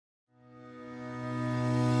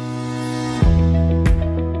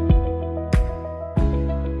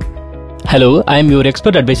Hello, I am your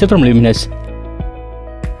expert advisor from Luminous.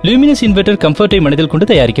 Luminous inverter comfort மனதில் கொண்டு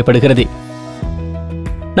தயாரிக்கப்படுகிறது.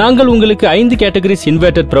 நாங்கள் உங்களுக்கு 5 கேட்டகரிஸ்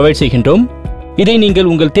இன்வெர்ட்டர் ப்ரொவைட் செய்கின்றோம். இதை நீங்கள்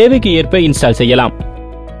உங்கள் தேவைக்கு ஏற்ப இன்ஸ்டால் செய்யலாம்.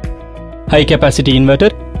 High capacity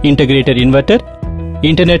inverter, integrated inverter,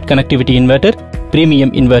 internet connectivity inverter,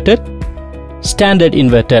 premium inverter, standard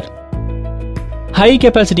inverter. High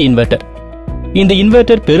capacity inverter. இந்த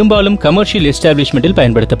இன்வெர்ட்டர் பெரும்பாலும் கமர்ஷியல் எஸ்டாப்ளிஷ்மெண்டில்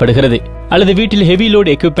பயன்படுத்தப்படுகிறது அல்லது வீட்டில் ஹெவி லோட்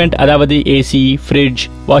எக்யூப்மெண்ட் அதாவது AC, fridge,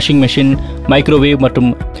 washing machine, microwave மற்றும்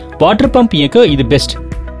வாட்டர் பம்ப் இயக்க இது best.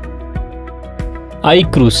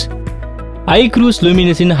 iCruise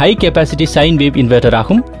லூமினஸின் high capacity sine wave inverter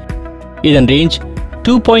ஆகும். இதன் ரேஞ்ச்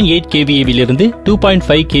 2.8 kVA விலிருந்து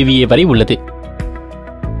 2.5 kVA வரை உள்ளது.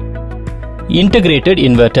 Integrated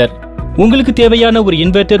inverter. உங்களுக்கு தேவையான ஒரு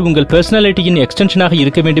இன்வெர்ட்டர் உங்கள் பர்சனாலிட்டியின் எக்ஸ்டென்ஷனாக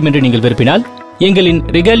இருக்க வேண்டும் என்று நீங்கள் விரும்பினால் எங்களின்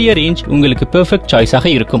ரெகாலியா ரேஞ்ச் உங்களுக்கு பெர்ஃபெக்ட் சாய்ஸாக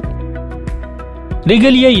இருக்கும்.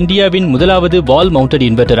 ரெகாலியா இந்தியாவின் முதலாவது வால் மவுண்டட்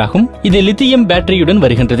இன்வெர்ட்டர் ஆகும். இது லித்தியம் பேட்டரியுடன்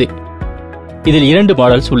வருகின்றது. இதில் 2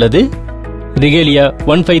 மாடல்ஸ் உள்ளது, ரெகாலியா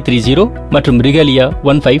 1530 மற்றும் ரெகாலியா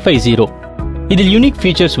 1550. இதில் யூனிக்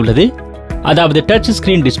ஃபீச்சர்ஸ் உள்ளது, அதாவது touch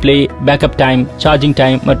screen display, backup time, charging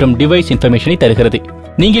time மற்றும் டிவைஸ் இன்ஃபர்மேஷனை தருகிறது.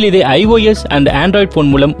 நீங்கள் இதை iOS and Android போன்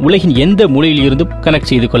மூலம் உலகின் எந்த மூலையில் இருந்தும்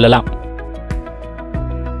கனெக்ட் செய்து கொள்ளலாம்.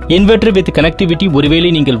 Inverter with connectivity. ஒருவேளை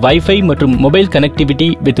நீங்கள் வைஃபை மற்றும் mobile connectivity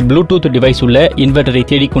with Bluetooth device உள்ள இன்வெர்ட்டரை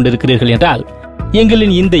தேடிக்கொண்டிருக்கிறீர்கள் என்றால்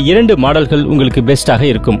எங்களின் இந்த 2 மாடல்கள் உங்களுக்கு பெஸ்டாக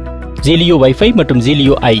இருக்கும். ஜீலியோ வைஃபை மற்றும்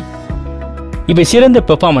ஜீலியோ ஐ. இவை சிறந்த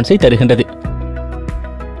பெர்ஃபார்மன்ஸை தருகின்றது.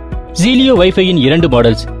 ஜீலியோ வைஃபையின் 2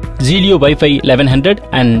 மாடல்ஸ், ஜீலியோ வைஃபை 1100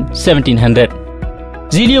 and 1700.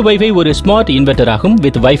 ஜீலியோ வைஃபை ஒரு ஸ்மார்ட் இன்வெர்ட்டர் ஆகும்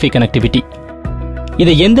வித் வைஃபை கனெக்டிவிட்டி.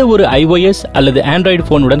 இதை எந்த ஒரு iOS அல்லது Android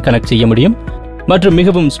போனுடன் கனெக்ட் செய்ய முடியும் மற்றும்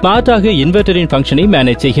மிகவும் ஸ்மார்ட்டாக இன்வெர்ட்டரின் ஃபங்க்ஷனை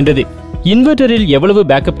மேனேஜ் செய்கின்றது. இன்வெர்ட்டரில் எவ்வளவு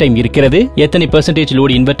பேக்கப் டைம் இருக்கிறது, எத்தனை %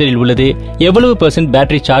 லோடு இன்வெர்ட்டரில் உள்ளது, எவ்வளவு %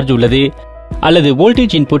 பேட்டரி சார்ஜ் உள்ளது அல்லது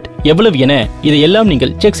வோல்டேஜ் இன்புட் எவ்வளவு என இதையெல்லாம்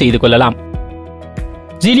நீங்கள் செக் செய்து கொள்ளலாம்.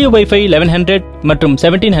 ஜீலியோ வைஃபை 1100 மற்றும்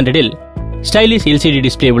 1700இல் ஸ்டைலிஷ் LCD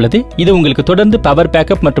டிஸ்பிளே உள்ளது. இது உங்களுக்கு தொடர்ந்து பவர்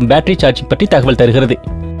பேக்கப் மற்றும் பேட்டரி சார்ஜிங் பற்றி தகவல் தருகிறது.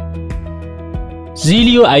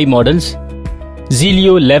 ஜீலியோ ஐ மாடல்ஸ்,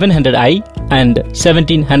 ஜீலியோ 1100i and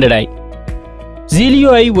 1700i. ஜீலியோ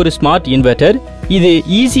ஐ ஒரு ஸ்மார்ட் இன்வெர்ட்டர். இது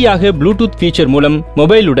ஈஸியாக ப்ளூடூத் ஃபீச்சர் மூலம்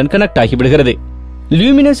மொபைலுடன் கனெக்ட் ஆகிவிடுகிறது.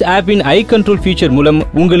 லூமினஸ் ஆப்பின் ஐ கண்ட்ரோல் ஃபீச்சர் மூலம்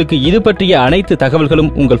உங்களுக்கு இது பற்றிய அனைத்து தகவல்களும்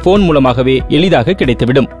உங்கள் போன் மூலமாகவே எளிதாக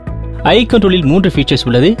கிடைத்துவிடும். ஐ கண்ட்ரோலில் 3 ஃபீச்சர்ஸ்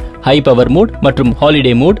உள்ளது, ஹை பவர் மோட் மற்றும்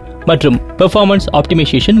ஹாலிடே மோட் மற்றும் performance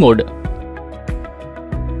optimisation mode.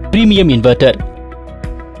 Premium inverter.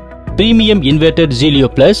 Premium inverter ஜீலியோ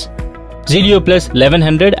plus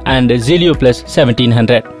 1100 and ஜீலியோ plus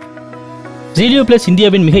 1700. ஜீலியோ plus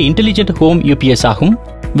இந்தியாவின் மிக இன்டெலிஜென்ட் ஹோம் UPS ஆகும்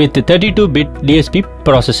வித் 32-bit DSP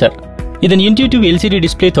ப்ராசஸர். இதன் இன்ட்யூட்டிவ் LCD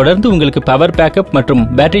டிஸ்பிளே தொடர்ந்து உங்களுக்கு பவர் பேக்கப் மற்றும்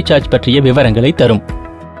பேட்டரி சார்ஜ் பற்றிய விவரங்களை தரும்.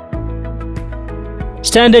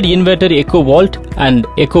 Standard inverter echo volt and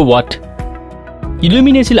echo what.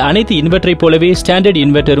 லூமினஸில் அனைத்து இன்வெர்ட்டரை போலவே ஸ்டாண்டர்ட்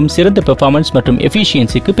இன்வெர்ட்டரும் சிறந்த பெர்ஃபார்மன்ஸ் மற்றும்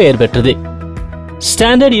எஃபிஷியன்சிக்கு பெயர் பெற்றது.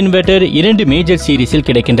 ஸ்டாண்டர்ட் இன்வெர்ட்டர் 2 மேஜர் சீரீஸில்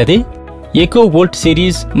கிடைக்கின்றது, எக்கோ வோல்ட்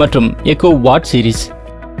சீரீஸ் மற்றும் echo what series.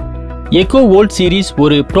 Echo volt series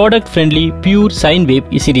ஒரு product friendly pure sine wave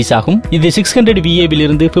series ஆகும். இது 600 VA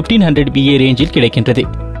விலிருந்து 1500 VA ரேஞ்சில் கிடைக்கின்றது.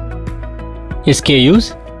 SKUs: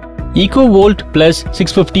 Eco Volt Plus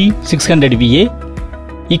 650 600 VA,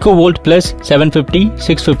 Eco Volt Plus 750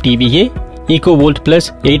 650 VA, Eco Volt Plus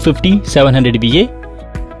 850 700 VA,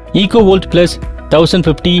 Eco Volt Plus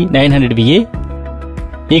 1050 900 VA,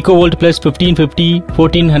 Eco Volt Plus 1550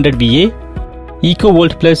 1400 VA, Eco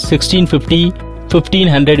Volt Plus 1650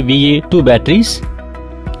 1500 VA 2 batteries.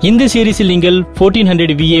 இந்த சீரீஸில் நீங்கள்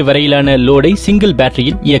 1400 VA வரையிலான லோடை சிங்கிள்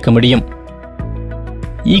பேட்டரியில் இயக்க முடியும்.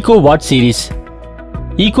 Ego what series.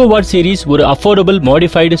 Ego what series ஒரு affordable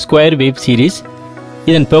modified square wave series.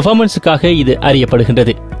 இதன் பெர்ஃபார்மன்ஸுக்காக இது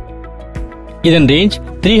அறியப்படுகின்றது. இதன் ரேஞ்ச்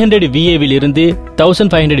 300 VA விலிருந்து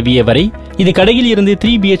 1500 VA வரை. இது கடையில் இருந்து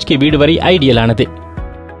 3 BHK வீடு வரை ஐடியலானது.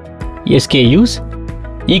 SKUs: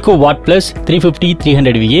 Eco Watt Plus 350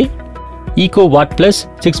 300 VA, Eco Watt Plus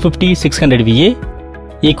 650 600 VA,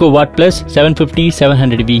 Eco Watt Plus 750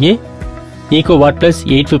 700 VA, Eco Watt Plus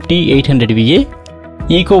 850 800 VA,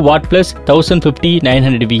 Eco Watt Plus 1050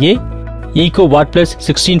 900 VA, Eco Watt Plus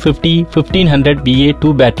 1650 1500 VA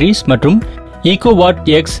 2 batteries மற்றும் Eco Watt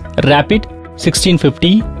X Rapid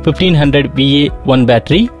 1650 1500 VA 1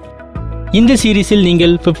 battery. இந்த சீரீஸில்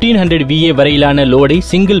நீங்கள் 1500 VA வரையிலான லோடை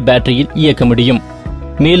single பேட்டரியில் இயக்க முடியும்.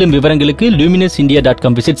 மேலும் விவரங்களுக்கு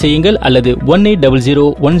luminousIndia.com விசிட் செய்யுங்கள் அல்லது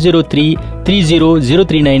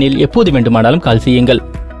 1800-103-30039 எப்போது வேண்டுமானாலும் கால் செய்யுங்கள்.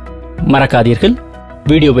 மறக்காதீர்கள்,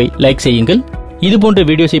 வீடியோவை லைக் செய்யுங்கள், இது போன்ற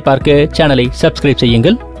வீடியோஸை பார்க்க சேனலை சப்ஸ்கிரைப்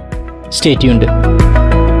செய்யுங்கள். Stay tuned.